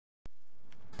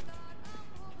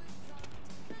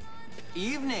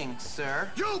Evening,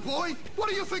 sir. You, boy! What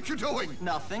do you think you're doing?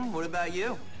 Nothing. What about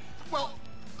you? Well,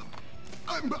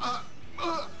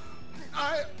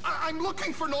 I'm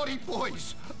looking for naughty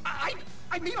boys. I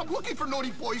mean, I'm looking for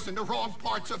naughty boys in the wrong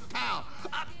parts of town.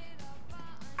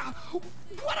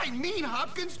 What I mean,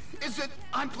 Hopkins, is that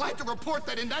I'm glad to report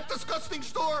that in that disgusting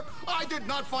store, I did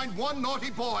not find one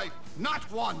naughty boy. Not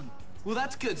one. Well,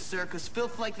 that's good, sir, because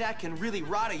filth like that can really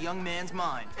rot a young man's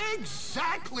mind.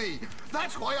 Exactly!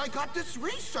 That's why I got this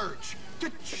research, to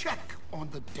check on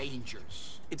the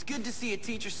dangers. It's good to see a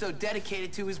teacher so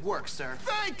dedicated to his work, sir.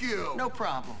 Thank you! No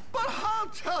problem. But I'll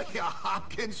tell you,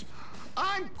 Hopkins,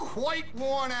 I'm quite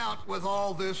worn out with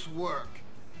all this work.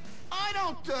 I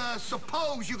don't,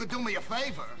 suppose you could do me a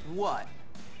favor. What?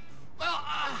 Well,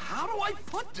 how do I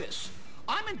put this?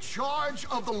 I'm in charge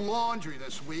of the laundry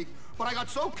this week, but I got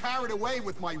so carried away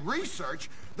with my research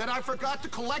that I forgot to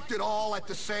collect it all at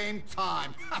the same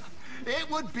time. It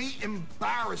would be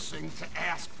embarrassing to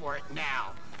ask for it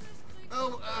now.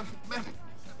 Oh,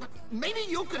 maybe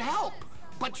you could help,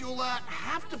 but you'll,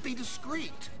 have to be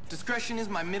discreet. Discretion is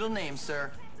my middle name,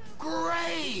 sir.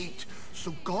 Great!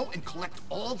 So go and collect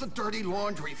all the dirty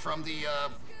laundry from the,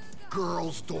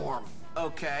 girls' dorm.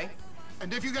 Okay.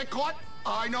 And if you get caught,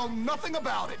 I know nothing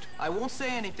about it. I won't say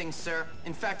anything, sir.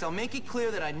 In fact, I'll make it clear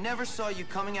that I never saw you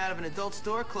coming out of an adult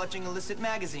store clutching illicit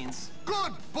magazines.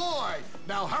 Good boy!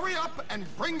 Now hurry up and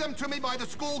bring them to me by the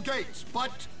school gates,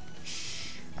 but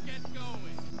shh. Get going.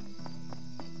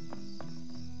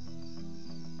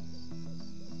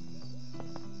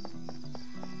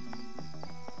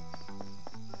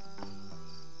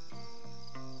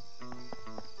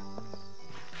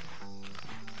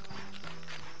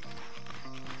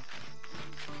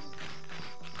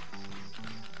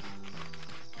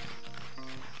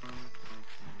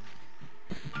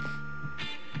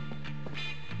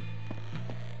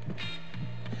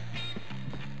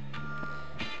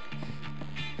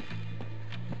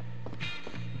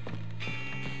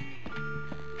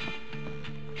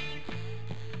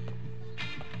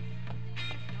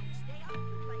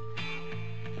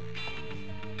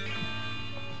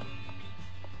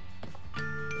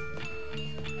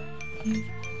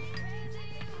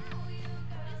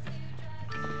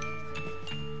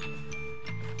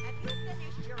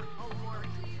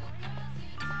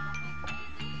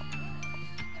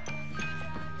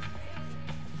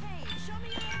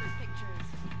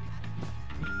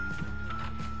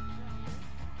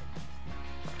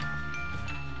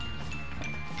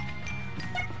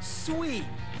 Sweet!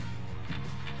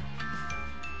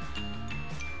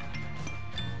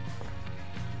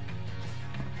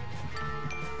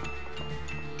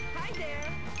 Hi there.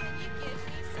 Can you give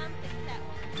me something that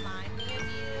will remind me of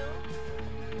you?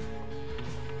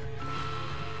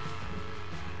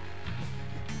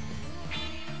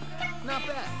 Not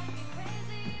bad.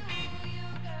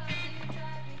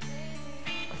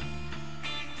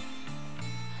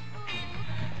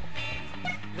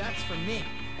 That's for me.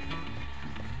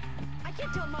 I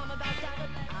can't tell Mom about that, but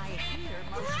I hear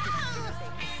most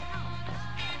disturbing sounds.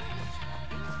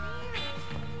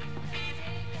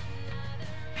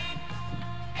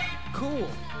 Cool.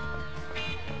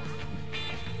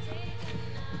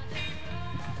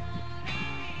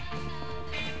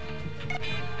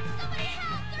 Somebody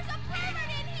help! There's a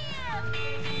pervert in here!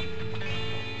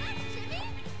 That's Jimmy!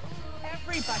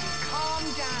 Everybody calm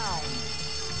down.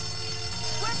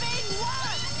 We're being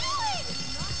watched!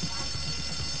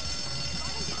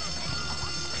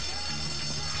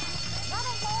 Run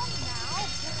along now.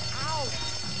 Get out.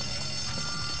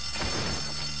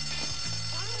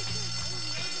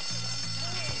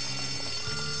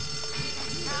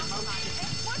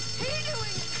 What's he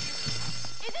doing?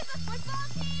 Is this a football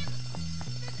team?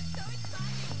 This is so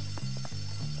exciting!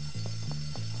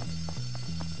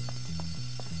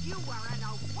 You are in a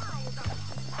world of...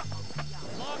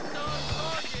 Locked on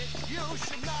target. You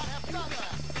should not have done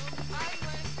that.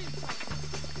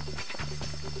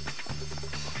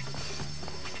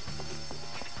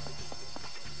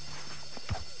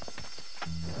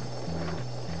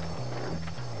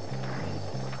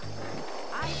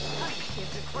 I punish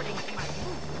kids according to my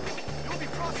rules. You'll be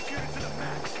prosecuted to the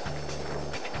max.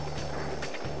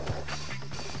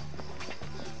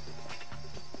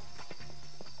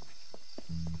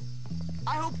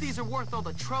 I hope these are worth all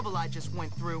the trouble I just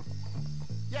went through.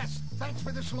 Yes, thanks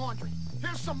for this laundry.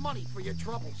 Here's some money for your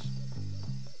troubles.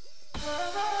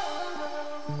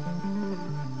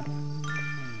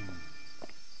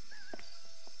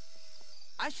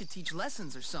 I should teach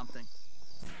lessons or something.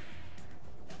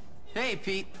 Hey,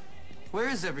 Pete. Where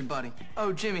is everybody?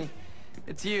 Oh, Jimmy,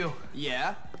 It's you.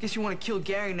 Yeah? Guess you want to kill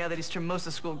Gary now that he's turned most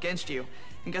of school against you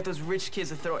and got those rich kids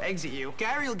to throw eggs at you.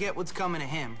 Gary'll get what's coming to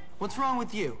him. What's wrong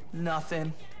with you?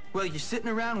 Nothing. Well, you're sitting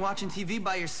around watching TV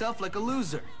by yourself like a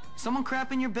loser. Someone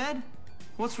crap in your bed?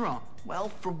 What's wrong? Well,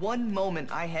 for one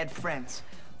moment I had friends.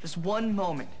 Just one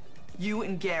moment. You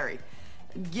and Gary.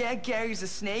 Yeah, Gary's a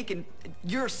snake and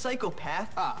you're a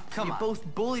psychopath. Ah, come on. You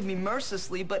both bullied me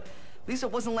mercilessly, but at least I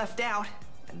wasn't left out.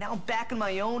 And now I'm back on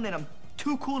my own and I'm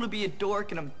too cool to be a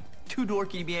dork and I'm too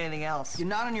dorky to be anything else. You're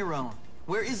not on your own.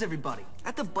 Where is everybody?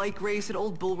 At the bike race at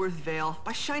Old Bulworth Vale,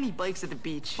 by shiny bikes at the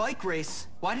beach. Bike race?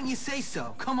 Why didn't you say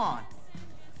so? Come on.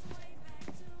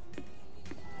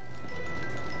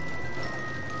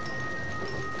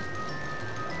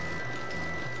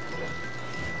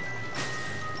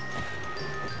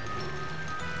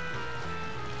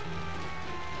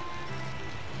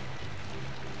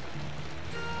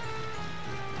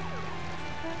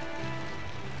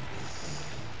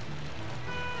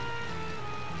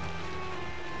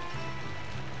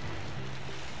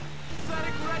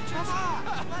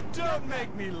 Don't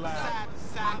make me laugh.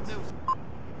 Sad news.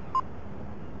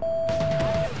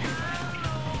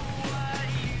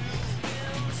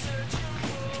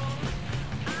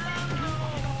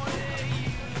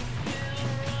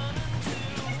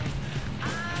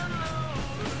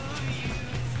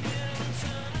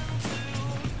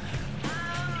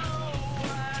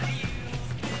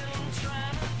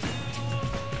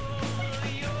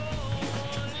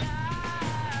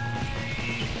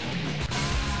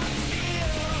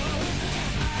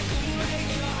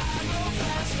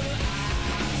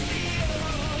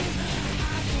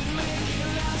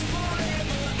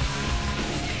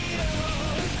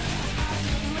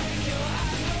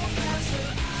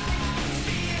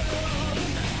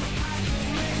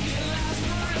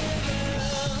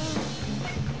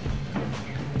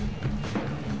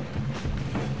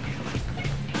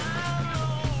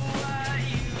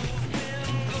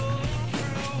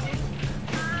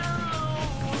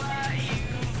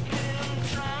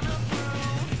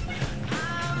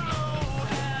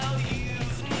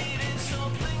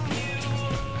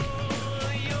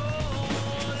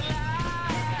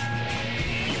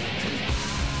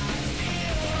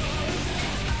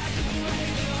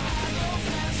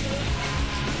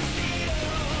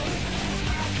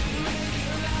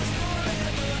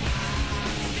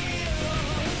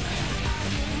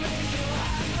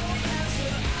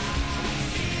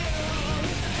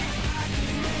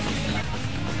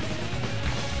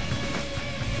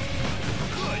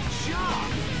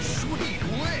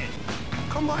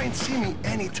 Come by and see me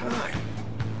anytime.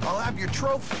 I'll have your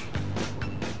trophy.